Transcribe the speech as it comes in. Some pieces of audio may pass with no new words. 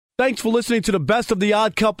Thanks for listening to the Best of the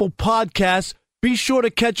Odd Couple podcast. Be sure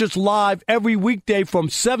to catch us live every weekday from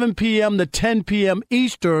 7 p.m. to 10 p.m.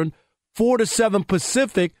 Eastern, 4 to 7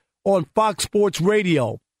 Pacific on Fox Sports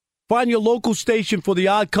Radio. Find your local station for the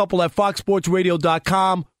Odd Couple at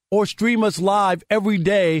foxsportsradio.com or stream us live every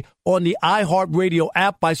day on the iHeartRadio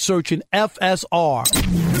app by searching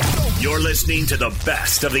FSR. You're listening to the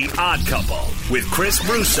Best of the Odd Couple with Chris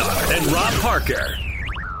Broussard and Rob Parker.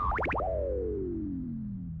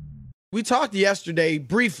 We talked yesterday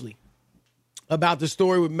briefly about the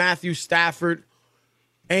story with Matthew Stafford,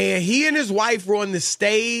 and he and his wife were on the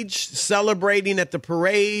stage celebrating at the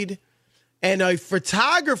parade, and a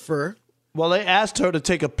photographer. Well, they asked her to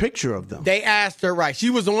take a picture of them. They asked her, right. She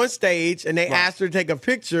was on stage, and they asked her to take a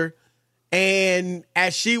picture, and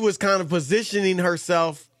as she was kind of positioning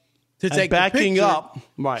herself to take the picture, backing up,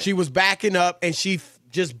 right. She was backing up, and she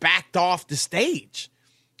just backed off the stage,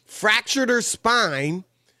 fractured her spine.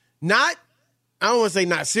 I don't want to say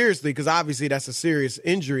not seriously, because obviously that's a serious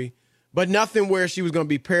injury, but nothing where she was going to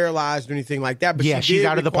be paralyzed or anything like that. But yeah, she's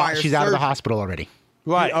out of the hospital already.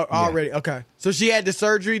 Right. Already. Yeah. Okay. So she had the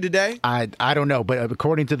surgery today? I don't know, but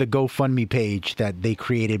according to the GoFundMe page that they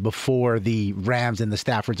created before the Rams and the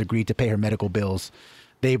Staffords agreed to pay her medical bills,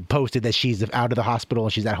 they posted that she's out of the hospital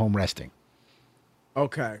and she's at home resting.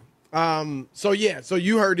 Okay. So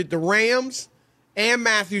you heard it. The Rams and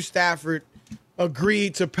Matthew Stafford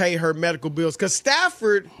agreed to pay her medical bills, because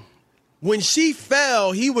Stafford, when she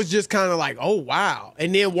fell, he was just kind of like, oh, wow,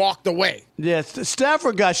 and then walked away. Yes,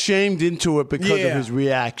 Stafford got shamed into it because of his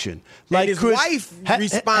reaction. Like, and his wife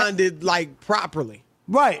responded properly.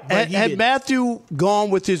 Right. Had Matthew gone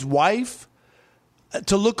with his wife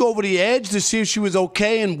to look over the edge to see if she was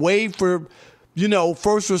okay and wave for,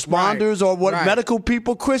 first responders or medical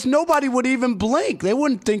people, Chris, nobody would even blink. They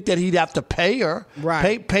wouldn't think that he'd have to pay her,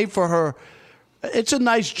 pay for her. It's a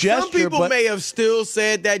nice gesture. Some people may have still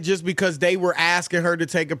said that just because they were asking her to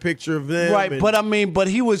take a picture of them. Right, but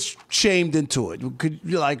he was shamed into it.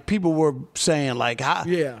 People were saying,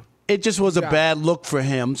 it just was a bad look for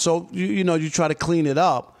him. So, you try to clean it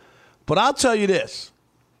up. But I'll tell you this.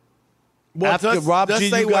 Well, Rob G,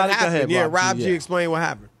 you got it. Go ahead, yeah, Rob G, explain what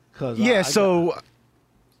happened.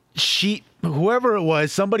 Whoever it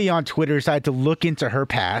was, somebody on Twitter decided to look into her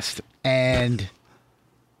past, and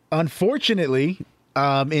unfortunately,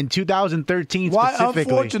 in 2013 Why specifically.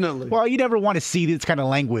 unfortunately? Well, you never want to see this kind of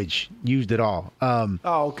language used at all.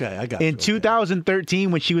 Okay, I got you. In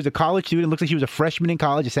 2013, when she was a college student, it looks like she was a freshman in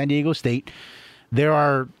college at San Diego State, there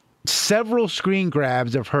are several screen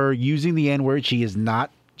grabs of her using the N-word. She's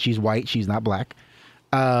white, she's not black.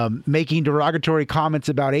 Making derogatory comments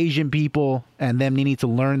about Asian people and them needing to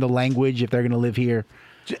learn the language if they're going to live here.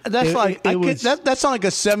 That's like a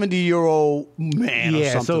 70-year-old man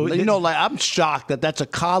or something. So I'm shocked that's a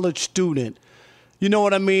college student. You know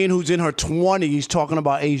what I mean? Who's in her 20s talking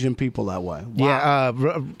about Asian people that way.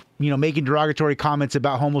 Wow. Yeah, making derogatory comments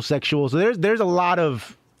about homosexuals. So there's a lot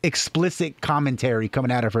of explicit commentary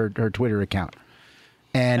coming out of her Twitter account.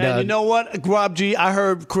 And you know what, Rob G? I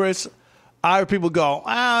heard people go,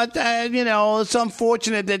 it's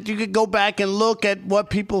unfortunate that you could go back and look at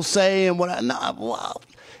what people say and what. No, well,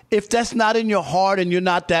 if that's not in your heart and you're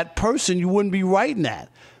not that person, you wouldn't be writing that.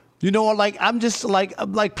 I'm just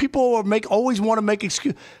people always want to make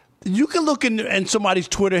excuses. You can look in somebody's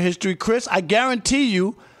Twitter history, Chris. I guarantee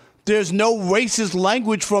you, there's no racist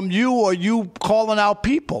language from you or you calling out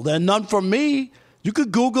people. There's none from me. You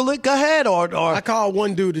could Google it. Go ahead. Or I call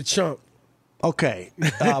one dude a chump. Okay.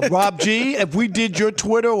 Rob G, if we did your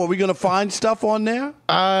Twitter, were we going to find stuff on there?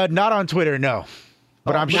 Not on Twitter, no.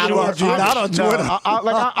 But I'm sure. Not on Twitter.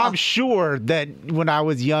 I'm sure that when I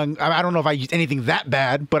was young, I don't know if I used anything that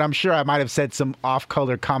bad, but I'm sure I might have said some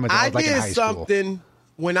off-color comments when I was in high school. I did something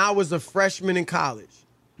when I was a freshman in college.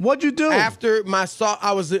 What'd you do? After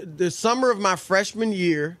I was the summer of my freshman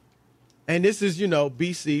year, and this is,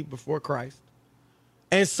 BC, before Christ.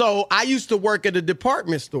 And so I used to work at a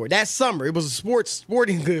department store that summer. It was a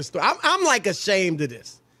sporting goods store. I'm ashamed of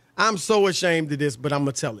this. I'm so ashamed of this, but I'm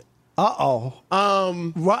going to tell it.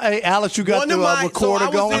 Hey, Alex, you got the recorder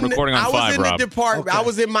going? I'm recording on 5, Rob. Department. Okay. I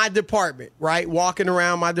was in my department, right? Walking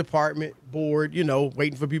around my department, bored,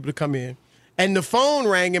 waiting for people to come in. And the phone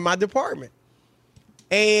rang in my department.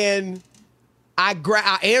 And I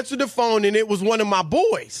answered the phone, and it was one of my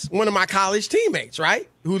boys, one of my college teammates, right?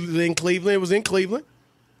 Who was in Cleveland. It was in Cleveland.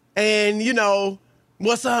 And,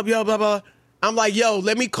 what's up, yo, blah, blah. I'm like, yo,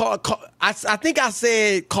 let me call. I think I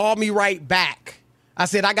said, call me right back. I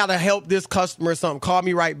said, I got to help this customer or something. Call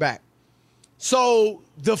me right back. So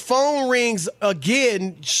the phone rings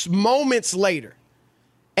again moments later.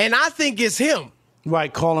 And I think it's him.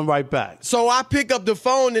 Right, calling right back. So I pick up the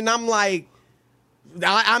phone and I'm like,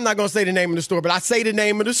 I'm not going to say the name of the store, but I say the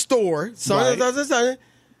name of the store. So Right.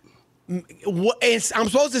 and I'm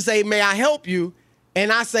supposed to say, may I help you?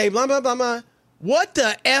 And I say, blah, blah, blah, blah. What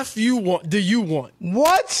the F do you want?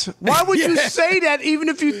 What? Why would you Yeah. say that even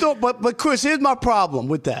if you thought, but Chris, here's my problem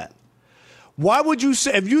with that. Why would you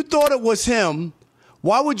say, if you thought it was him,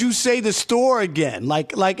 why would you say the store again?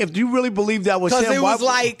 Like if you really believe that was him. Because it why was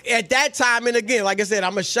like, at that time, and again, like I said,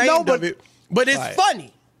 I'm ashamed of it, but it's Right.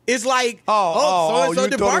 funny. It's like, Oh, so-and-so you thought it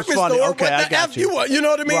was department funny. store, Okay, what I the got F you. you want? You know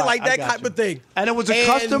what I mean? Right, Like I that got type you. of thing. And it was a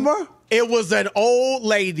customer? It was an old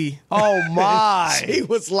lady. Oh, my. She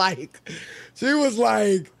was like,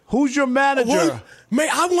 Who's your manager? "What? Man,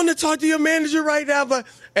 I want to talk to your manager right now."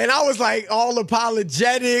 And I was like all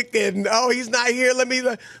apologetic and, he's not here. Let me.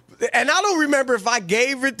 And I don't remember if I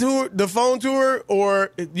gave it to her, the phone to her, or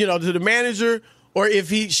to the manager, or if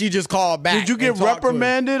she just called back. Did you get and talked to him.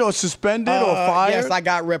 reprimanded or suspended or fired? Yes, I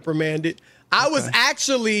got reprimanded. I was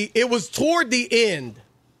actually, it was toward the end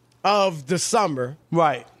of the summer.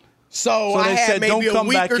 Right. So I they had said, maybe "Don't a come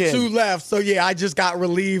week back or in." two left. So yeah, I just got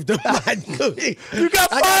relieved of my duty. You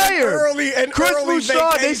got I fired. an Chris early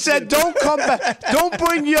Broussard, they vacation. said, don't come back. Don't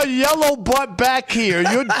bring your yellow butt back here.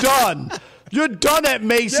 You're done. You're done at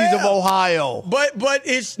Macy's of Yeah. Ohio. But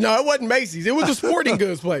it wasn't Macy's. It was a sporting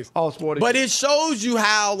goods place. Oh, sporting But goods. it shows you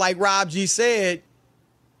how, like Rob G said,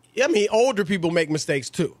 I mean, older people make mistakes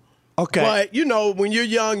too. Okay. But when you're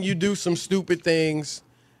young, you do some stupid things.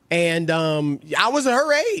 And I was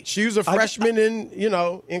her age. She was a freshman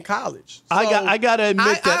in college. So I gotta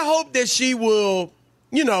admit that- I hope that she will.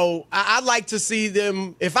 I'd like to see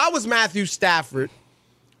them. If I was Matthew Stafford,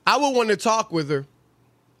 I would want to talk with her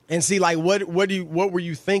and see like what were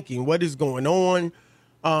you thinking? What is going on?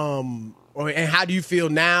 And how do you feel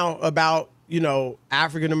now about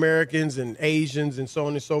African Americans and Asians and so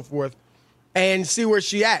on and so forth, and see where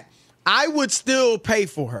she at. I would still pay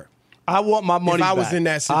for her. I want my money If I back. was in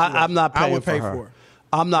that situation, I'm not I paying would for pay her. for her.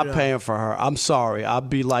 I'm not paying for her. I'm sorry. I'd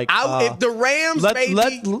be like, If the Rams,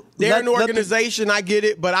 they're an organization. I get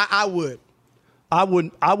it, but I would. I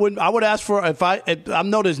would ask for if I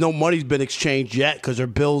know there's no money's been exchanged yet because her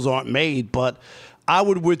bills aren't made, but I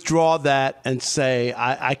would withdraw that and say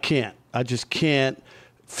I can't. I just can't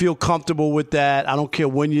feel comfortable with that. I don't care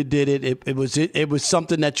when you did it. It was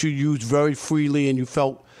something that you used very freely and you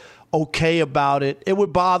felt okay about it. It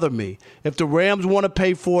would bother me if the Rams want to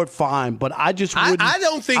pay for it. Fine, but I just wouldn't. I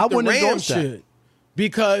don't think the wouldn't Rams endorse that. should,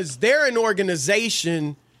 because they're an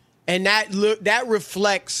organization, and that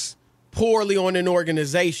reflects poorly on an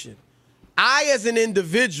organization. I, as an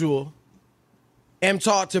individual, am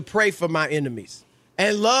taught to pray for my enemies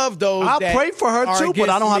and love those. I'll that pray for her are too, but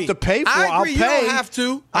I against don't have me. to pay for it. I I'll agree, pay. You don't have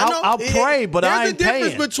to. I'll pray, but I ain't There's a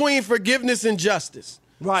difference paying. between forgiveness and justice.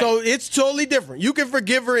 Right. So it's totally different. You can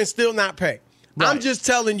forgive her and still not pay. Right. I'm just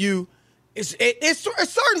telling you. It's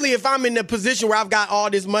certainly, if I'm in a position where I've got all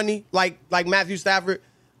this money, like Matthew Stafford,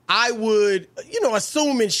 I would,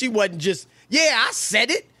 assuming she wasn't just, I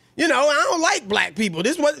said it. I don't like black people.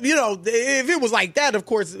 This was, if it was like that, of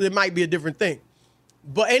course, it might be a different thing.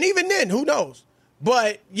 And even then, who knows?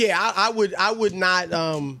 But yeah, I would not,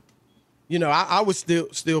 I would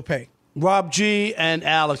still pay. Rob G and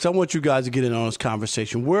Alex, I want you guys to get in on this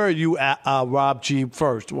conversation. Where are you at, Rob G,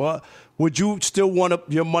 first? Well, would you still want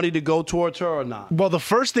your money to go towards her or not? Well, the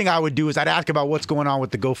first thing I would do is I'd ask about what's going on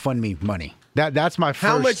with the GoFundMe money. That's my first.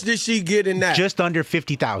 How much did she get in that? Just under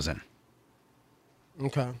 50,000.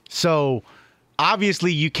 Okay. So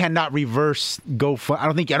obviously you cannot reverse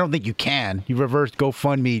GoFundMe. I don't think you can. You reverse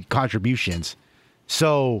GoFundMe contributions.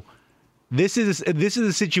 So this is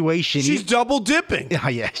a situation. She's double dipping.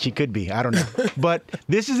 Yeah, she could be. I don't know. But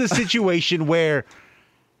this is a situation where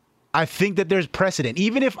I think that there's precedent.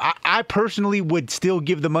 Even if I personally would still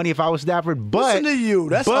give the money if I was Stafford. But Listen to you.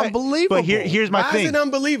 That's unbelievable. But here's my Why thing. is it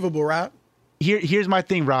unbelievable, Rob? Here's my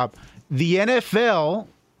thing, Rob. The NFL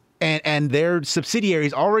and their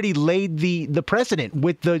subsidiaries already laid the precedent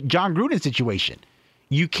with the John Gruden situation.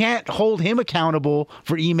 You can't hold him accountable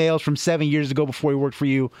for emails from 7 years ago before he worked for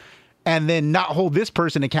you, and then not hold this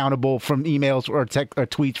person accountable from emails or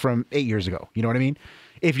tweets from 8 years ago. You know what I mean?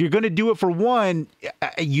 If you're going to do it for one,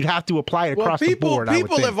 you'd have to apply it across the board.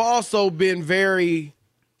 People have also been very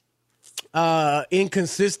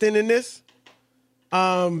inconsistent in this.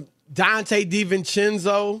 Dante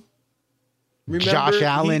DiVincenzo, remember? Josh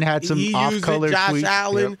Allen had some off-color Josh tweets.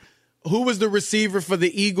 Allen, Yep. who was the receiver for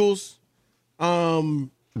the Eagles?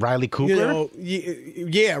 Riley Cooper?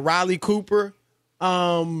 Riley Cooper.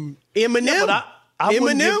 Eminem. but I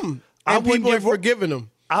wouldn't Eminem. I And wouldn't people have give- forgiven him.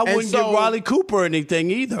 I wouldn't give Riley Cooper anything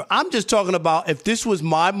either. I'm just talking about if this was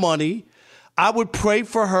my money, I would pray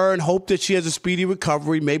for her and hope that she has a speedy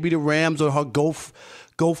recovery. Maybe the Rams or her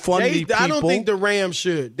GoFundMe people. I don't think the Rams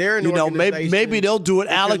should. They're an organization. Maybe they'll do it.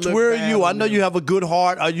 Alex, where are you? I know you have a good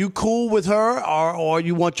heart. Are you cool with her, or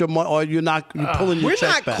you want your money, or you're not? You're pulling your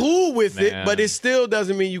check back? We're not cool with it, but it still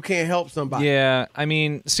doesn't mean you can't help somebody. Yeah, I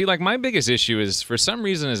mean, see, like my biggest issue is for some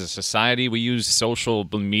reason as a society we use social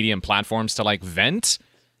media and platforms to like vent.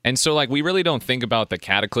 And so, like, we really don't think about the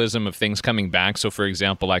cataclysm of things coming back. So, for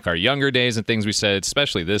example, like our younger days and things we said,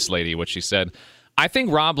 especially this lady, what she said. I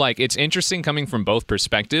think, Rob, like, it's interesting coming from both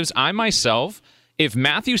perspectives. I myself, if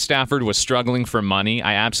Matthew Stafford was struggling for money,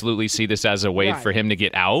 I absolutely see this as a way for him to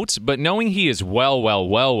get out. But knowing he is well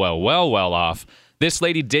off, this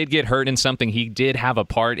lady did get hurt in something he did have a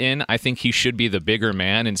part in. I think he should be the bigger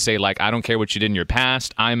man and say, like, I don't care what you did in your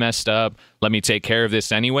past. I messed up. Let me take care of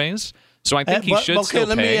this anyways. So I think he should still pay. Okay,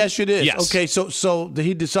 let me ask you this. Yes. Okay, so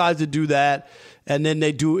he decides to do that, and then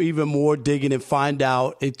they do even more digging and find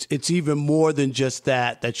out it's even more than just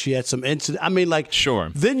that she had some incident. I mean, like,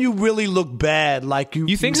 sure. Then you really look bad. Like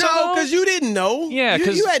you think so? No, because you didn't know. Yeah,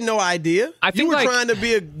 because you had no idea. I think you were trying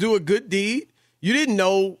to do a good deed. You didn't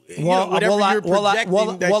know. Whatever you're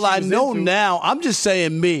projecting. I know now. I'm just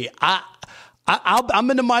saying me.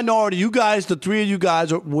 I'm in the minority. You guys, the three of you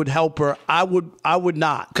guys would help her. I would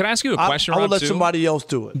not. Could I ask you a question, Rob, I would let too? somebody else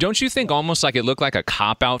do it. Don't you think almost like it looked like a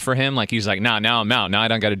cop-out for him? Like he's like, now I'm out. Now I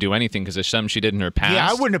don't got to do anything because there's something she did in her past. Yeah,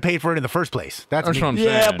 I wouldn't have paid for it in the first place. That's what I'm saying.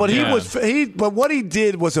 Yeah, but but what he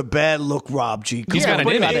did was a bad look, Rob G. He's got an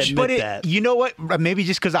image. But you know what? Maybe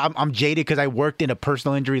just because I'm jaded because I worked in a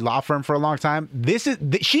personal injury law firm for a long time.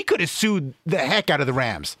 She could have sued the heck out of the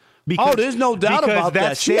Rams. Because, there's no doubt about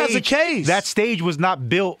that. She has a case. That stage was not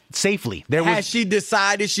built safely. Has she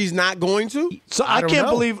decided she's not going to? So I can't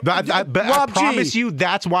believe. But I promise you,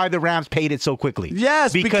 that's why the Rams paid it so quickly.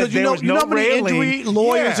 Yes, because you know how many injury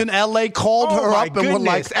lawyers in L.A. called her up and were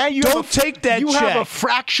like, "Don't take that check. You have a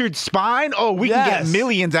fractured spine. Oh, we can get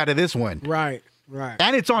millions out of this one." Right.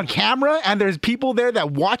 And it's on camera, and there's people there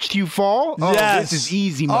that watched you fall. Oh, this is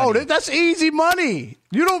easy money. Oh, that's easy money.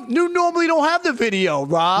 You normally don't have the video,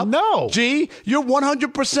 Rob. No. G, you're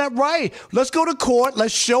 100% right. Let's go to court.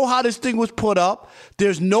 Let's show how this thing was put up.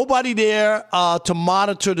 There's nobody there to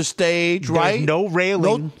monitor the stage, right? There's no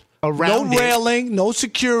railing around No railing, no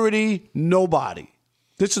security, nobody.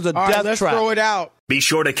 This is a death trap. Let's throw it out. Be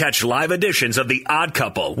sure to catch live editions of The Odd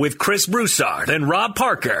Couple with Chris Broussard and Rob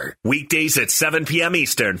Parker. Weekdays at 7 p.m.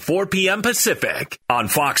 Eastern, 4 p.m. Pacific on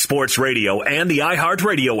Fox Sports Radio and the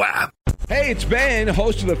iHeartRadio app. Hey, it's Ben,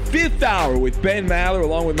 host of The Fifth Hour with Ben Maller,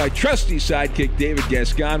 along with my trusty sidekick, David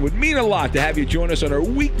Gascon. Would mean a lot to have you join us on our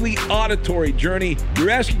weekly auditory journey.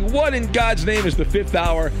 You're asking, what in God's name is The Fifth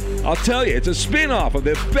Hour? I'll tell you, it's a spin-off of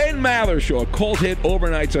The Ben Maller Show, a cult hit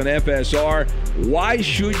overnights on FSR. Why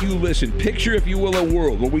should you listen? Picture, if you will, a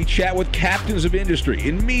world where we chat with captains of industry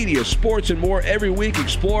in media, sports, and more every week.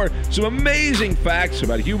 Explore some amazing facts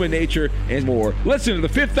about human nature and more. Listen to The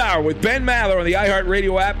Fifth Hour with Ben Maller on the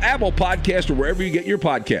iHeartRadio app, Apple Podcast, or wherever you get your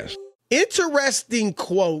podcast. Interesting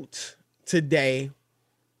quote today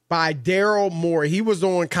by Daryl Morey. He was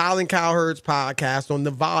on Colin Cowherd's podcast on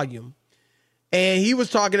The Volume, and he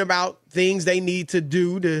was talking about things they need to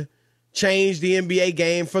do to change the NBA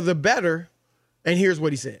game for the better. And here's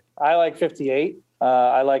what he said. I like 58.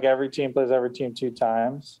 I like every team plays every team 2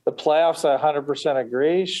 times. The playoffs, I 100%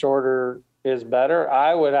 agree. Shorter is better.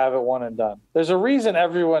 I would have it one and done. There's a reason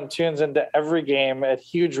everyone tunes into every game at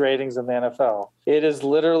huge ratings in the NFL. It is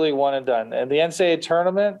literally one and done. And the NCAA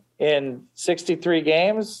tournament in 63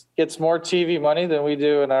 games gets more TV money than we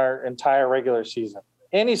do in our entire regular season.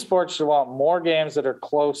 Any sport should want more games that are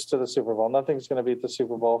close to the Super Bowl. Nothing's going to beat the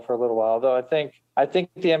Super Bowl for a little while, though. I think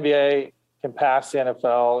the NBA can pass the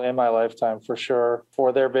NFL in my lifetime for sure,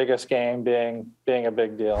 for their biggest game being a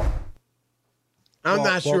big deal. I'm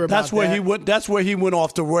not sure about that. That's where he went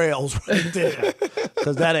off the rails right there,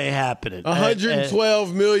 because that ain't happening.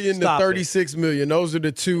 112 million to 36 million. Those are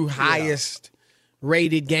the two highest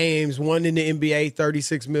rated games. One in the NBA,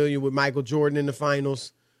 36 million with Michael Jordan in the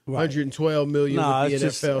finals. 112 million with the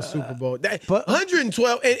NFL Super Bowl. But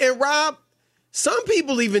 112, and Rob, some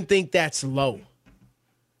people even think that's low.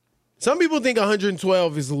 Some people think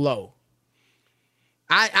 112 is low.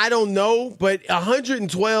 I don't know, but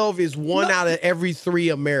 112 is one out of every 3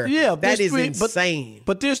 Americans. Yeah, that is insane.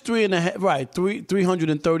 But there's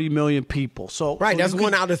 330 million people. So that's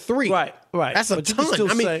 1 out of 3. Right. That's a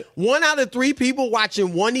ton. I mean, 1 out of 3 people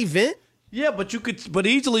watching one event. Yeah, but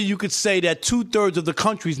easily you could say that 2/3 of the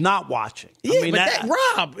country's not watching. Yeah, I mean,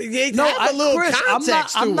 Rob, have a little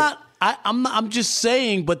context to it. I'm just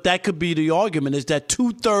saying, but that could be the argument is that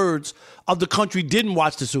 2/3 of the country didn't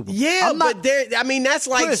watch the Super Bowl. Yeah, but that's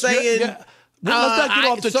like Chris, saying. Let's not get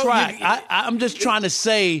off the track. I'm just trying to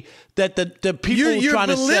say that the people you're trying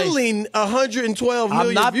to say belittling 112 million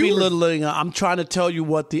I'm not viewers. belittling. I'm trying to tell you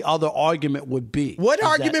what the other argument would be. What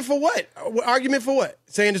argument for what? Argument for what?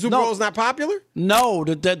 Saying the Super Bowl is not popular? No,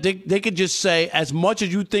 they could just say as much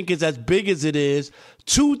as you think is as big as it is,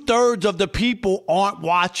 2/3 of the people aren't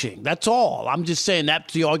watching. That's all. I'm just saying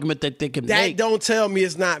that's the argument that they can make. That don't tell me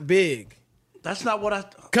it's not big. That's not what I.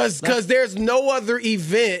 Because there's no other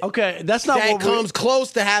event. Okay, that's not that what comes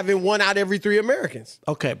close to having 1 out of every 3 Americans.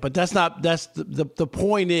 Okay, but that's not. That's the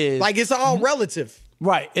point is like it's all relative.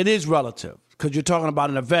 Right, it is relative because you're talking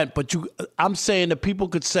about an event. But I'm saying that people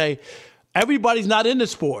could say everybody's not into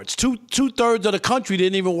sports. 2/3 of the country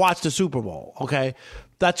didn't even watch the Super Bowl. Okay,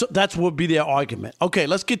 that's what would be their argument. Okay,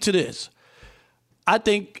 let's get to this. I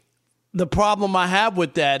think the problem I have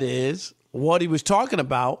with that is what he was talking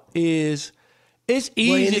about is. It's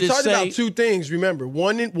easy to talked say about 2 things. Remember,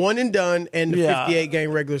 one and done, and the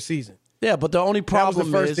 58-game regular season. Yeah, but the only problem that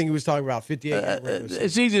was the first is, thing he was talking about. 58-game regular season.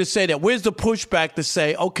 It's easy to say that. Where's the pushback to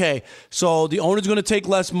say, okay, so the owner's going to take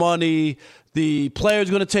less money, the player's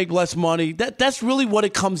going to take less money? That's really what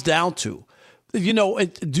it comes down to. You know,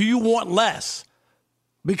 do you want less?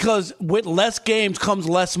 Because with less games comes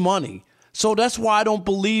less money. So that's why I don't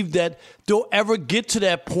believe that they'll ever get to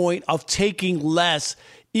that point of taking less.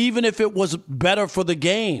 Even if it was better for the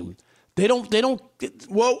game, they don't.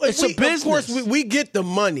 Well, it's a business. Of course, we get the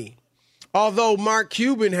money. Although Mark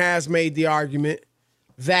Cuban has made the argument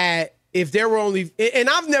that if there were only, and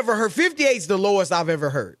I've never heard 58 is the lowest I've ever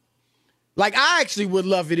heard. Like I actually would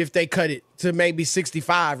love it if they cut it to maybe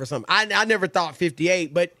 65 or something. I never thought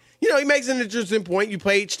 58, but he makes an interesting point. You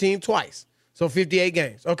play each team twice, so 58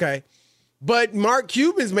 games. Okay, but Mark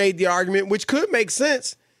Cuban's made the argument, which could make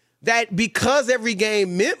sense. That because every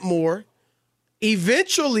game meant more,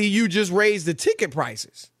 eventually you just raise the ticket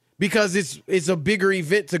prices because it's a bigger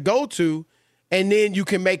event to go to, and then you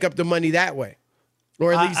can make up the money that way,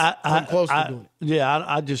 or at least come close to doing it.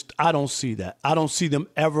 Yeah, I don't see that. I don't see them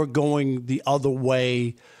ever going the other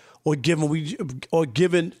way, or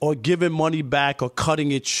giving money back or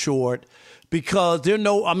cutting it short. Because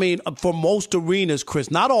for most arenas,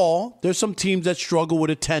 Chris, not all. There's some teams that struggle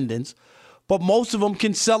with attendance. But most of them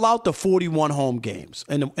can sell out the 41 home games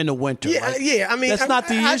in the winter. Yeah, right? yeah. I mean, that's not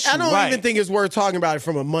the issue. I don't even think it's worth talking about it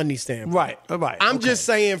from a money standpoint. Right. I'm just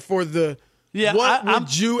saying for the what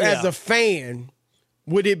would you as a fan,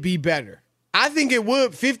 would it be better? I think it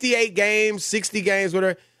would. 58 games, 60 games,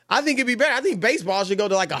 whatever. I think it'd be better. I think baseball should go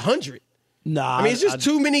to like 100. Nah, I mean, it's just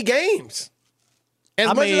too many games.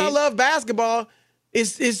 As much as I love basketball,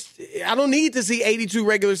 I don't need to see 82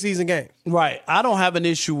 regular season games. Right. I don't have an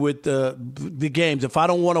issue with the games. If I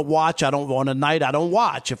don't want to watch, I don't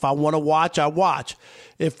watch. If I want to watch, I watch.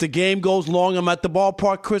 If the game goes long, I'm at the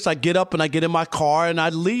ballpark, Chris, I get up and I get in my car and I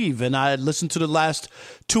leave and I listen to the last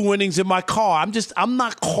 2 innings in my car. I'm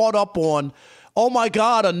not caught up on, oh my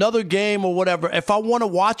God, another game or whatever. If I want to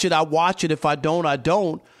watch it, I watch it. If I don't, I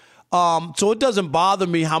don't. So it doesn't bother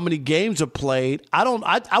me how many games are played. I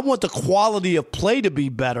want the quality of play to be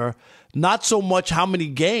better, not so much how many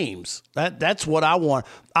games. That's what I want.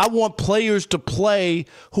 I want players to play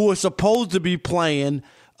who are supposed to be playing,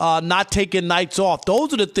 not taking nights off.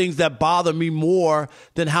 Those are the things that bother me more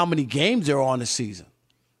than how many games there are on the season.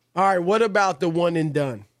 All right, what about the one and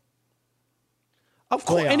done? Of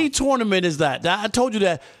course, any tournament is that. I told you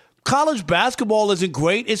that. College basketball isn't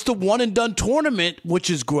great. It's the one-and-done tournament,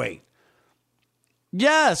 which is great.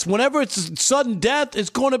 Yes, whenever it's sudden death,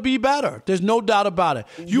 it's going to be better. There's no doubt about it.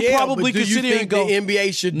 You probably could sit here and go, the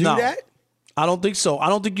NBA should do that? I don't think so. I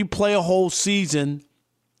don't think you play a whole season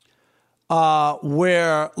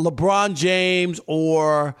where LeBron James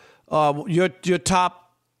or your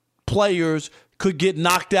top players could get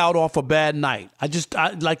knocked out off a bad night.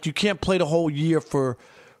 You can't play the whole year for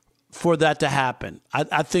that to happen.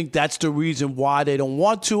 I think that's the reason why they don't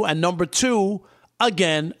want to. And number two,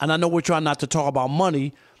 again, and I know we're trying not to talk about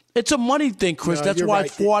money, it's a money thing, Chris. No, that's why right.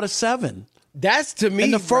 It's 4 out of 7. That's to me,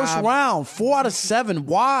 in the first Rob, round, 4 out of 7.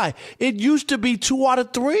 Why? It used to be 2 out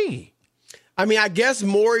of 3. I mean, I guess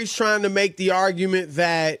Maury's trying to make the argument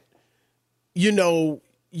that,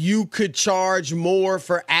 you could charge more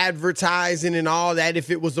for advertising and all that if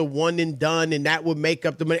it was a one and done, and that would make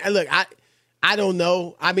up the money. Look, I don't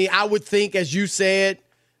know. I mean, I would think, as you said,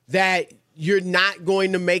 that you're not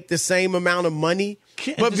going to make the same amount of money.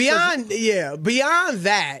 But beyond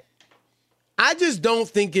that, I just don't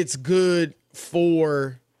think it's good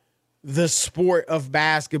for the sport of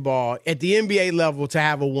basketball at the NBA level to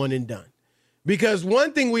have a one and done. Because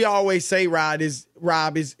one thing we always say, Rob, is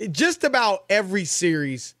just about every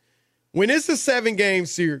series, when it's a 7-game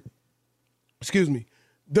series,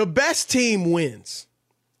 the best team wins.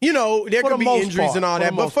 You know, there could be injuries and all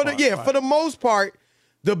that, but for the most part,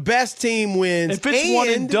 the best team wins. If it's one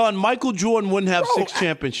and done, Michael Jordan wouldn't have 6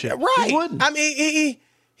 championships. Right. He wouldn't. I mean,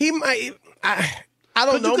 he might. I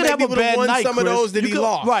don't know. You could have a bad night, some Chris. of those that he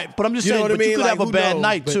lost. Right, but I'm just saying, what I mean? You could like, have a bad knows,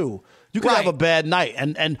 night, too. You could have a bad night,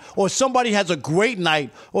 and or somebody has a great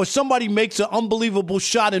night, or somebody makes an unbelievable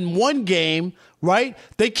shot in one game, right?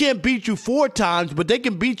 They can't beat you 4 times, but they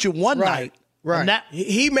can beat you one night. Right.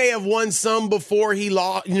 He may have won some before he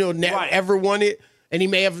lost, never ever won it. And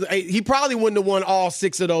he probably wouldn't have won all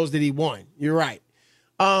 6 of those that he won. You're right.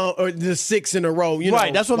 Or the 6 in a row.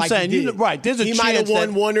 Right, that's what I'm saying. There's a chance he might have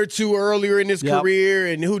won 1 or 2 earlier in his career,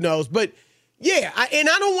 and who knows. But, yeah, I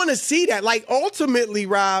don't want to see that. Like, ultimately,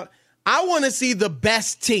 Rob, I want to see the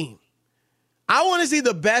best team. I want to see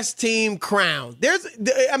the best team crowned.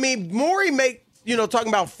 Maury talking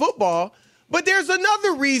about football, but there's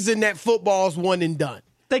another reason that football's one and done.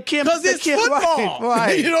 They can't because it's football.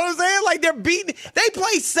 Right. You know what I'm saying? Like they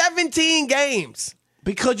play 17 games.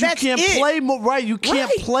 Because you can't play more, right? You can't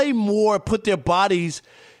play more, put their bodies.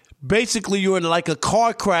 Basically, you're in like a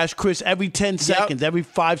car crash, Chris, every 10 seconds, every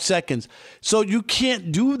 5 seconds. So you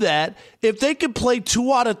can't do that. If they could play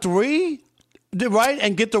 2 out of 3, right,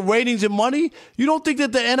 and get the ratings and money, you don't think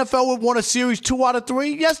that the NFL would want a series 2 out of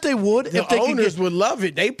 3? Yes, they would. The owners would love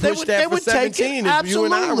it. They pushed that for 17. As you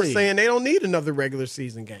and I were saying, they don't need another regular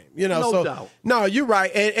season game. No doubt. No, you're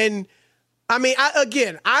right. And I mean,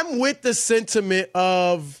 I'm with the sentiment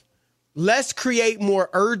of let's create more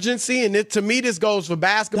urgency. And to me, this goes for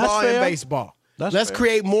basketball and baseball. Let's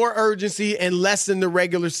create more urgency and lessen the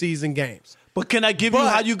regular season games. But can I give you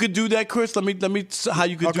how you could do that, Chris? Let me how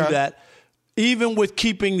you could do that. Even with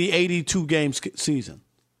keeping the 82-game season.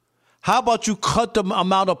 How about you cut the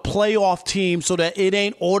amount of playoff teams so that it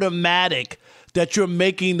ain't automatic that you're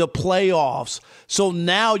making the playoffs? So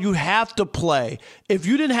now you have to play. If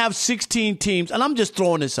you didn't have 16 teams, and I'm just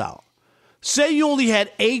throwing this out, say you only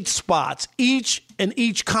had 8 spots each in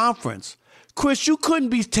each conference. Chris, you couldn't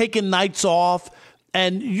be taking nights off,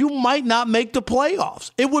 and you might not make the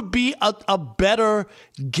playoffs. It would be a better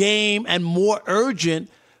game and more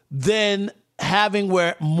urgent than having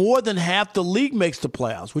where more than half the league makes the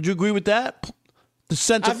playoffs. Would you agree with that? The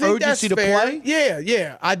sense of urgency to play?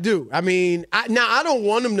 Yeah, I do. I mean, I don't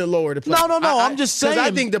want them to lower the playoffs. No, I'm just saying.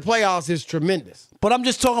 Because I think the playoffs is tremendous. But I'm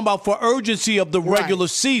just talking about for urgency of the regular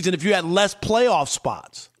season if you had less playoff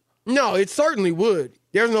spots. No, it certainly would.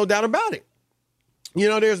 There's no doubt about it.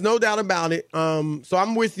 There's no doubt about it. So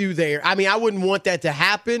I'm with you there. I mean, I wouldn't want that to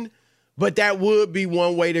happen, but that would be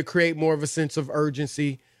one way to create more of a sense of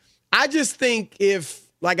urgency. I just think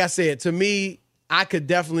like I said, to me, I could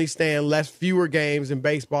definitely stand fewer games in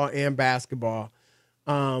baseball and basketball.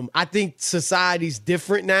 I think society's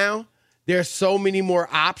different now. There's so many more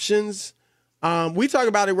options. We talk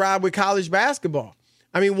about it, Rob, with college basketball.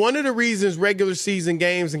 I mean, one of the reasons regular season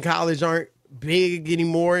games in college aren't big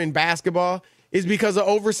anymore in basketball is because of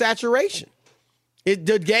oversaturation.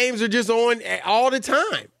 The games are just on all the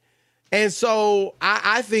time. And so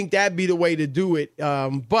I think that'd be the way to do it.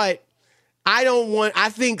 But I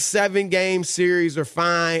think 7-game series are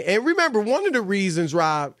fine. And remember, one of the reasons,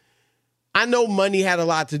 Rob, I know money had a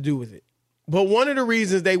lot to do with it. But one of the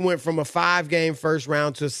reasons they went from a 5-game first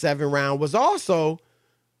round to a 7-round was also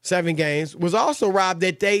 7 games, was also, Rob,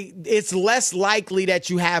 that it's less likely that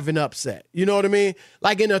you have an upset. You know what I mean?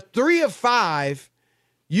 Like in a 3 of 5,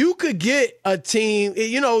 you could get a team,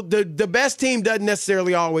 the best team doesn't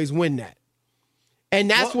necessarily always win that. And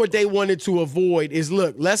that's what they wanted to avoid is,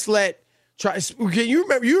 look, you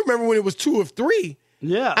remember when it was 2 of 3?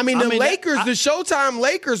 Yeah. I mean, the Showtime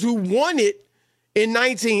Lakers who won it in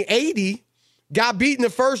 1980 got beat in the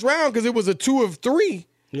first round because it was a 2 of 3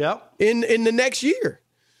 in the next year.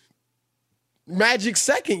 Magic's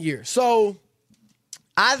second year. So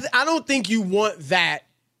I don't think you want that.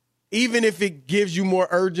 Even if it gives you more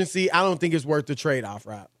urgency, I don't think it's worth the trade-off,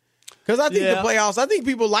 Rob. Because I think the playoffs, I think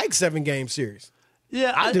people like 7-game series.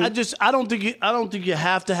 Yeah, I don't think you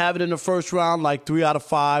have to have it in the first round. Like 3 out of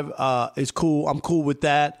 5 is cool. I'm cool with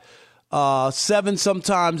that. 7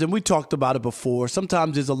 sometimes, and we talked about it before.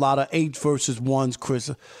 Sometimes there's a lot of 8 versus 1s, Chris,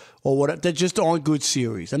 or whatever. That just aren't good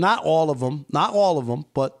series, and not all of them,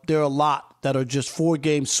 but there are a lot that are just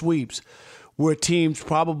 4-game sweeps where teams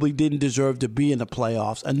probably didn't deserve to be in the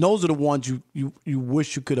playoffs, and those are the ones you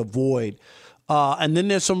wish you could avoid. And then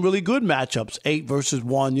there's some really good matchups, 8 versus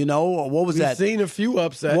 1. You know, what was that? We've seen a few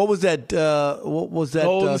upsets. What was that? What was that?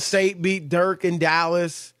 Golden State beat Dirk in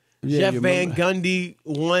Dallas. Yeah, Jeff Van Gundy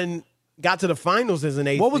got to the finals as an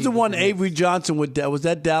 8. What was the one Avery Johnson with? Was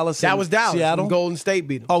that Dallas? That was Dallas. Seattle. Golden State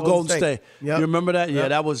beat him. Oh, Golden State. Yep. You remember that? Yeah,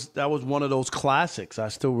 Yep. that was one of those classics. I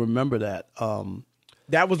still remember that.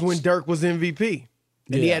 That was when Dirk was MVP,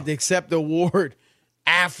 and he Yeah. had to accept the award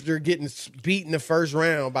after getting beaten the first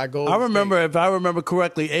round by Golden State. If I remember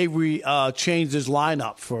correctly, Avery changed his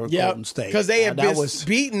lineup for Golden State because they had that been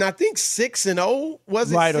beaten. I think 6-0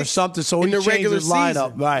 was it? right or 6 something. So in he the changed regular his lineup,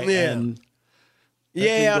 season. right? Yeah. And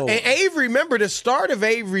Yeah, go. and Avery, remember the start of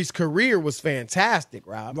Avery's career was fantastic,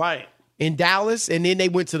 Rob. right. In Dallas, and then they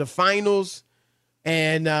went to the finals,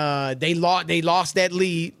 and they lost that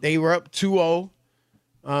lead. They were up 2-0,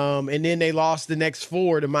 and then they lost the next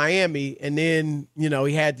 4 to Miami, and then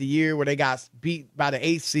he had the year where they got beat by the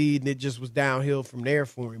 8th seed, and it just was downhill from there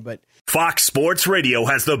for him. But Fox Sports Radio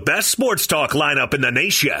has the best sports talk lineup in the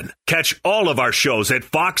nation. Catch all of our shows at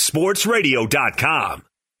foxsportsradio.com.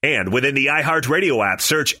 And within the iHeartRadio app,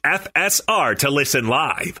 search FSR to listen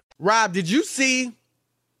live. Rob, did you see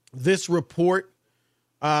this report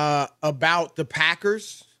about the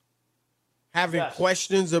Packers having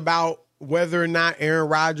questions about whether or not Aaron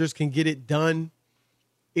Rodgers can get it done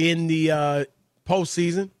in the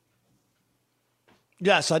postseason?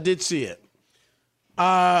 Yes, I did see it.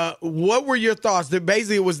 What were your thoughts?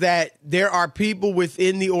 Basically, it was that there are people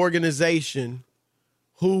within the organization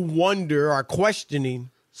who are questioning.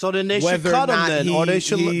 So then they should whether cut or him not then, or they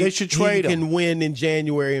should trade he him. can win in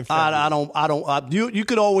January and February. I don't. You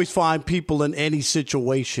could always find people in any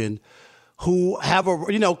situation who have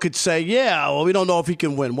could say, yeah, well, we don't know if he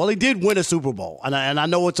can win. Well, he did win a Super Bowl, and I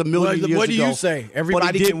know it's a million years ago. What do you say?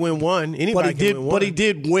 Everybody can win one. Anybody can win one. But he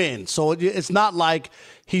did win. So it's not like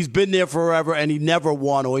he's been there forever and he never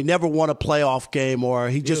won, or he never won a playoff game, or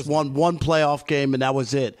he just won one playoff game and that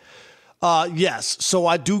was it. Yes, so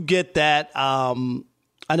I do get that.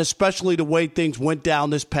 And especially the way things went down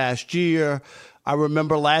this past year. I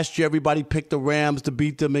remember last year everybody picked the Rams to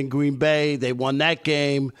beat them in Green Bay. They won that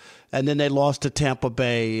game, and then they lost to Tampa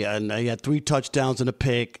Bay, and they had 3 touchdowns and a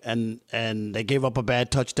pick, and they gave up a bad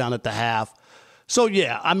touchdown at the half. So,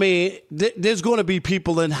 yeah, I mean, there's going to be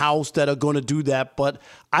people in-house that are going to do that, but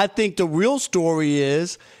I think the real story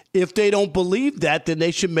is if they don't believe that, then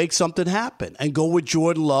they should make something happen and go with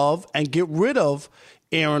Jordan Love and get rid of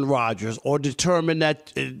Aaron Rodgers, or determine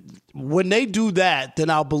that when they do that, then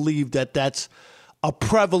I'll believe that that's a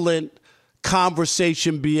prevalent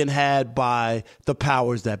conversation being had by the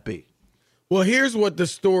powers that be. Well, here's what the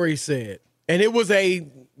story said. And it was a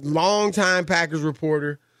longtime Packers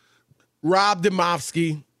reporter, Rob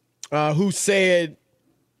Demovsky, who said,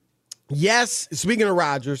 yes, speaking of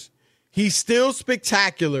Rodgers, he's still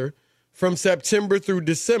spectacular from September through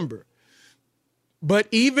December. But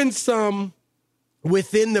even some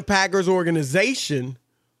within the Packers organization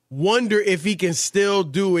wonder if he can still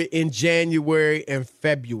do it in January and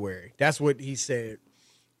February. That's what he said.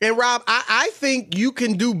 And Rob, I think you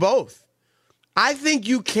can do both. I think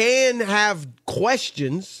you can have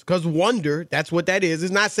questions, because wonder, that's what that is.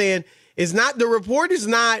 It's not saying, the report is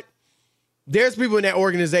not, there's people in that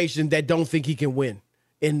organization that don't think he can win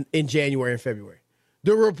in January and February.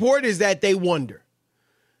 The report is that they wonder.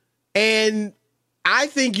 And I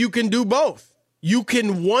think you can do both. You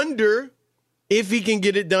can wonder if he can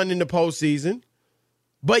get it done in the postseason,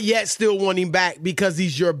 but yet still want him back because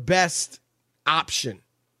he's your best option.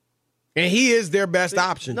 And he is their best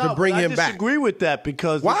option to bring him back. I disagree with that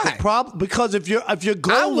because why? Because if your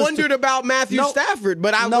goal I wondered about Matthew Stafford,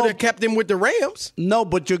 but I would have kept him with the Rams. No,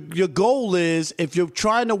 but your goal is if you're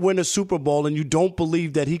trying to win a Super Bowl and you don't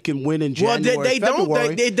believe that he can win in January,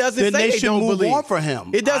 February, it doesn't then say they they should don't move believe. On for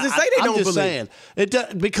him. It doesn't say they don't believe. Saying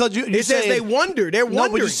because it says they wonder. They're wondering.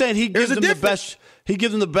 No, but you're saying he gives them the best. He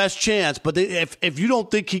gives them the best chance. But if you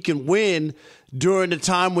don't think he can win during the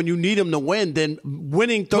time when you need him to win, then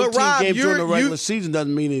winning 13 games during the regular season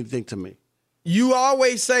doesn't mean anything to me. You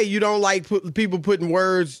always say you don't like people putting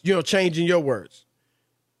words, changing your words.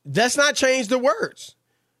 Let's not change the words.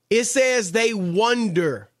 It says they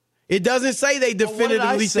wonder. It doesn't say they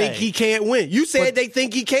definitively think he can't win. You said they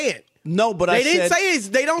think he can't. No, but they didn't say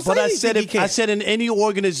they don't say he can't. I said in any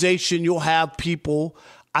organization you'll have people.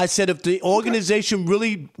 I said if the organization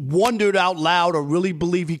really wondered out loud or really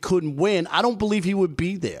believed he couldn't win, I don't believe he would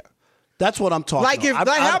be there. That's what I'm talking about.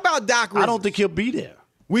 How about Doc Rivers? I don't think he'll be there.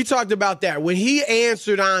 We talked about that. When he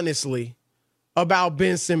answered honestly about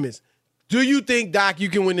Ben Simmons, do you think, Doc, you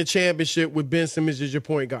can win the championship with Ben Simmons as your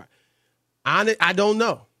point guard? I don't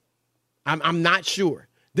know. I'm not sure.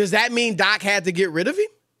 Does that mean Doc had to get rid of him?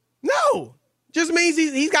 No. Just means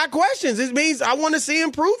he's got questions. It means I want to see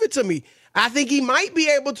him prove it to me. I think he might be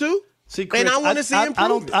able to. See, Chris, and I want to see him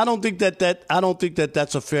prove it. I don't think that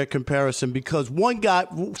that's a fair comparison because one guy,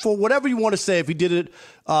 for whatever you want to say, if he did it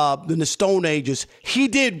in the Stone Ages, he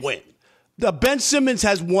did win. Ben Simmons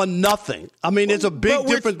has won nothing. I mean, there's a big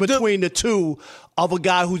difference between the two of a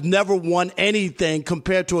guy who's never won anything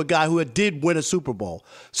compared to a guy who did win a Super Bowl.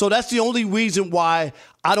 So that's the only reason why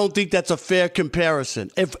I don't think that's a fair comparison.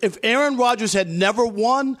 If Aaron Rodgers had never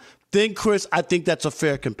won, then, Chris, I think that's a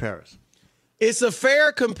fair comparison. It's a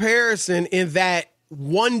fair comparison in that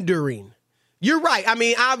wondering. You're right. I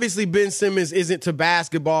mean, obviously, Ben Simmons isn't to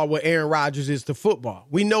basketball what Aaron Rodgers is to football.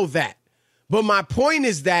 We know that. But my point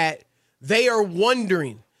is that they are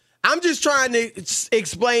wondering. I'm just trying to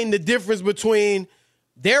explain the difference between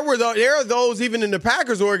there are those even in the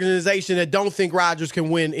Packers organization that don't think Rodgers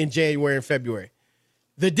can win in January and February.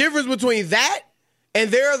 The difference between that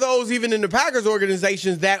and there are those even in the Packers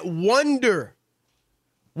organizations that wonder.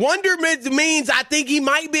 Wonder means I think he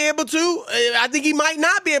might be able to. I think he might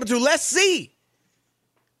not be able to. Let's see.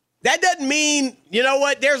 That doesn't mean, you know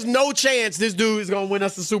what, there's no chance this dude is going to win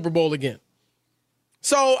us the Super Bowl again.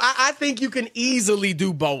 So I think you can easily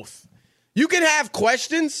do both. You can have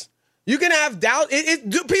questions. You can have doubt.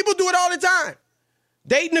 People do it all the time.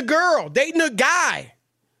 Dating a girl, dating a guy.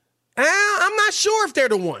 I'm not sure if they're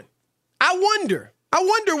the one. I wonder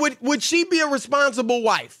would she be a responsible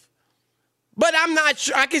wife? But I'm not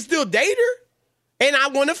sure. I can still date her, and I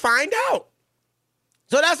want to find out.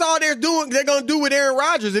 So that's all they're doing. They're going to do with Aaron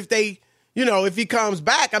Rodgers if he comes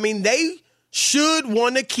back. I mean, they should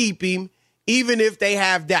want to keep him even if they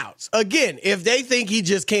have doubts. Again, if they think he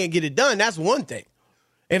just can't get it done, that's one thing.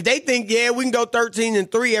 If they think, we can go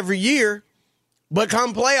 13-3 every year, but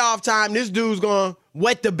come playoff time, this dude's going to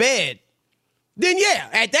wet the bed, then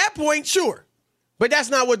at that point, sure. But that's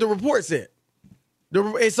not what the report said.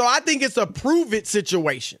 So I think it's a prove it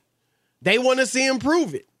situation. They want to see him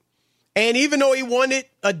prove it. And even though he won it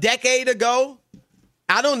a decade ago,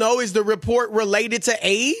 I don't know, is the report related to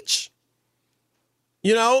age?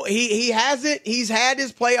 You know, he hasn't. He's had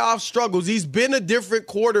his playoff struggles. He's been a different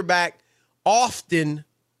quarterback often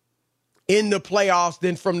in the playoffs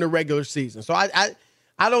than from the regular season. So I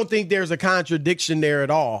don't think there's a contradiction there at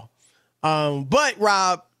all. But,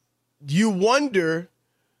 Rob, you wonder,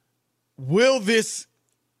 will this,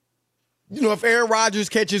 if Aaron Rodgers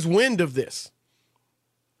catches wind of this?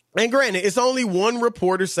 And granted, it's only one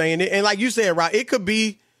reporter saying it. And like you said, Rob, it could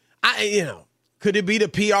be, could it be the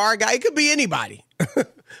PR guy? It could be anybody.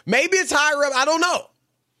 Maybe it's higher up. I don't know.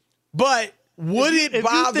 But would it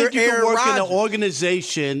bother if you think you Aaron can work Rodgers? in an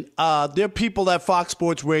organization, there are people at Fox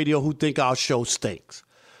Sports Radio who think our show stinks,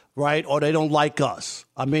 right? Or they don't like us.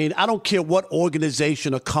 I mean, I don't care what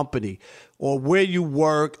organization or company or where you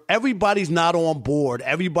work. Everybody's not on board.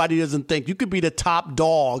 Everybody doesn't think. You could be the top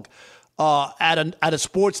dog at a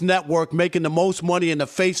sports network making the most money in the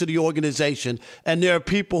face of the organization, and there are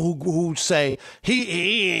people who say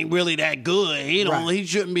he ain't really that good. He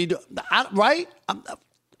shouldn't be right.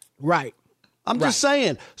 Right. I'm just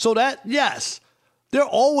saying. So that yes, there are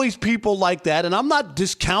always people like that, and I'm not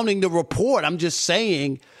discounting the report. I'm just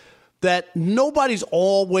saying that nobody's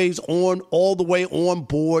always all the way on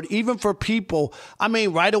board, even for people. I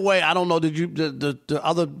mean, right away, I don't know. Did you the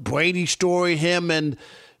other Brady story? Him and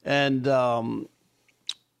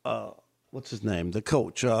what's his name? The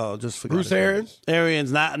coach. Just forgot. Bruce Arians.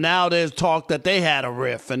 Arians. Now there's talk that they had a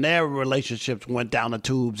riff and their relationships went down the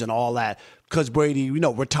tubes and all that because Brady,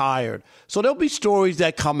 retired. So there'll be stories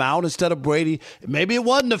that come out instead of Brady. Maybe it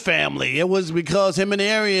wasn't the family. It was because him and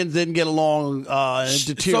Arians didn't get along and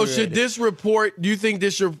deteriorated. So should this report, do you think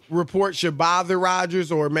this report should bother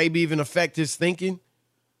Rodgers or maybe even affect his thinking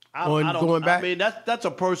going back? I mean, that's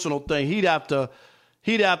a personal thing. He'd have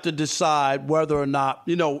to decide whether or not,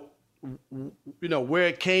 where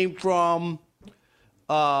it came from.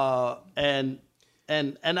 And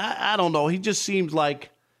I don't know. He just seems like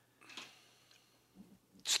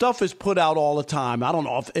stuff is put out all the time. I don't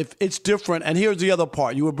know if it's different. And here's the other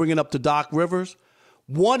part. You were bringing up the Doc Rivers.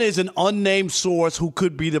 One is an unnamed source who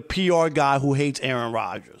could be the PR guy who hates Aaron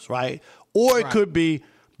Rodgers, right? Or it could be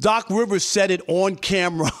Doc Rivers said it on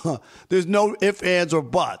camera. There's no ifs, ands, or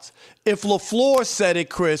buts. If LaFleur said it,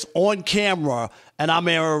 Chris, on camera, and I'm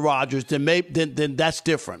Aaron Rodgers, then that's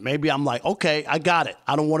different. Maybe I'm like, okay, I got it.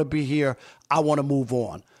 I don't want to be here. I want to move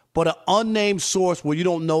on. But an unnamed source where you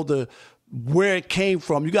don't know where it came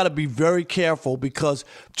from, you got to be very careful because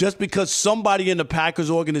just because somebody in the Packers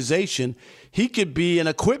organization, he could be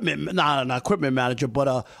not an equipment manager,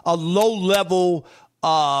 but a low-level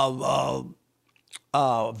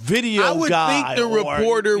video I would guy. think the or,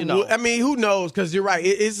 reporter you know. would. I mean, who knows? Because you're right.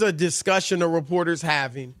 It's a discussion a reporter's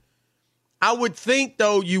having. I would think,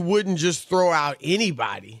 though, you wouldn't just throw out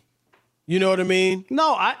anybody. You know what I mean?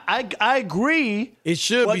 No, I agree. It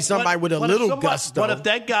should be somebody with a little gusto. But if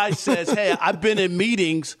that guy says, hey, I've been in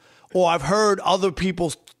meetings or I've heard other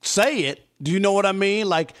people say it, do you know what I mean?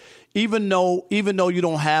 Like, even though you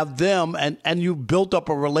don't have them and you built up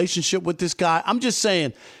a relationship with this guy, I'm just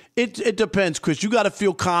saying, it depends, Chris. You got to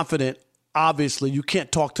feel confident. Obviously, you can't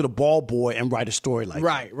talk to the ball boy and write a story like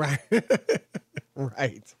that. Right.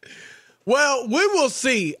 Right. Well, we will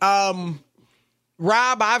see.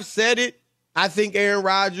 Rob, I've said it. I think Aaron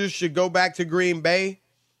Rodgers should go back to Green Bay.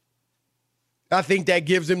 I think that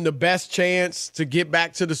gives him the best chance to get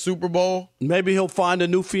back to the Super Bowl. Maybe he'll find a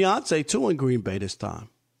new fiance, too, in Green Bay this time.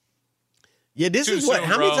 Yeah, this Too is what? soon,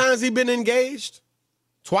 How many bro. times has he been engaged?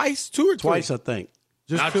 Twice? 2 or 3? Twice, I think.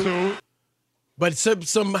 Just Not 2. two. But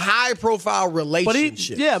some high-profile relationships.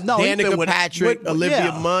 he's Danica been with Patrick, Olivia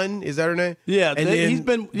yeah. Munn, is that her name? Yeah, and then he's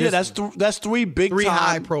been. Yeah, that's 3 big three time,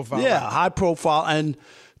 high-profile. Yeah, high profile, and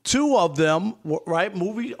 2 of them, right?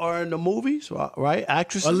 Movie are in the movies, right?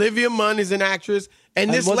 Actresses. Olivia Munn is an actress, and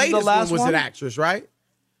this wasn't the latest one last was one? an actress, right?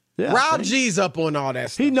 Yeah, I Rob think. G's up on all that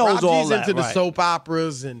stuff. He knows Rob all G's that, into the right. soap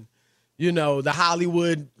operas and the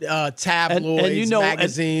Hollywood tabloids, and you know,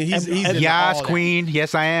 magazine. He's into Yes, all that. Queen.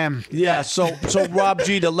 Yes, I am. Yeah, so Rob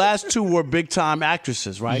G, the last 2 were big time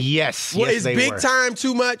actresses, right? Yes. Well, yes, is they big were. time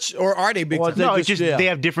too much, or are they big Well, time? they No, just- it's just yeah. they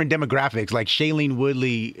have different demographics. Like Shailene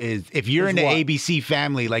Woodley is, if you're in the what? ABC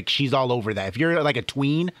family, like she's all over that. If you're like a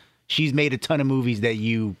tween, she's made a ton of movies that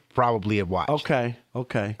you probably have watched. Okay.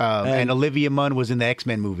 And Olivia Munn was in the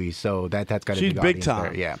X-Men movies, so that's got to She's be big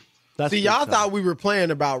time. Yeah. That's See, big y'all time. thought we were playing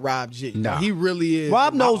about Rob G. No. He really is.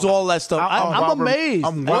 Rob knows all that stuff. I'm Robert- amazed.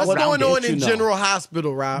 I'm at What's what going on in you know. General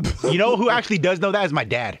Hospital, Rob? You know who actually does know that is my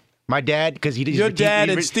dad. My dad, because Your dad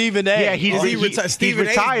and Stephen A. Yeah, he's, Oh, he he- reti- he's Stephen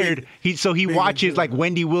A's retired. He watches like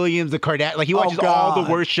Wendy Williams, the Kardashians. Like he watches all God. the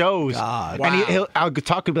worst shows. God. And I'll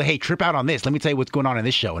talk to him, hey, trip out on this. Let me tell you what's going on in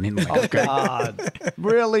this show. And he's like, okay. God,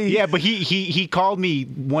 really? Yeah, but he called me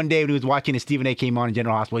one day when he was watching and Stephen A. came on in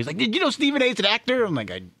General Hospital. He's like, did you know Stephen A's an actor? I'm like,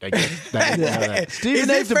 I guess I didn't know that. Stephen Is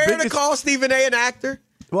A's it the fair to biggest. call Stephen A. an actor?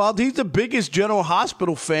 Well, he's the biggest General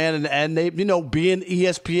Hospital fan, and they, being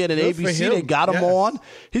ESPN and Good for ABC, him. they got him Yes. on.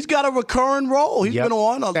 He's got a recurring role. He's Yep. been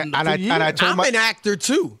on And for I years. told I'm my- an actor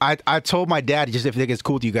too. I told my dad, just if it's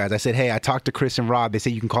cool to you guys, I said, hey, I talked to Chris and Rob. They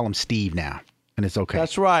say you can call him Steve now. And it's okay.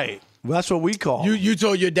 That's right. That's what we call. You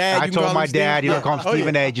told your dad. I you can told call my him Steve? dad, you don't call him Oh,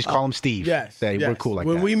 Stephen yeah. A. Just call him Steve. Yes, Say, yes. we're cool like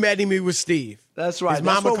when that. we met him, he was Steve. That's right. His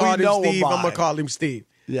That's mama what we called him know Steve. about I'm gonna him. call him Steve.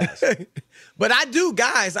 Yes. But I do,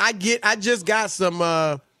 guys. I just got some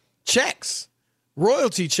checks,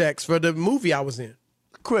 royalty checks for the movie I was in.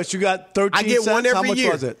 Chris, you got 13 I get cents? one How every much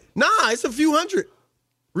year. was it? Nah, it's a few hundred.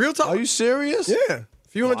 Real talk. Are you serious? Yeah, a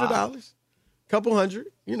few $100s, couple hundred.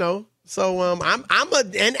 So I'm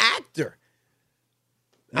an actor.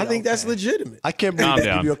 I think that's legitimate. I can't believe Calm they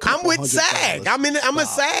down. give you a couple I'm with $100. SAG. I'm a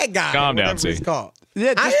SAG guy. Calm down, whatever it's C. called.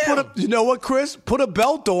 Yeah, I just am. you know what, Chris? Put a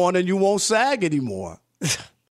belt on and you won't sag anymore.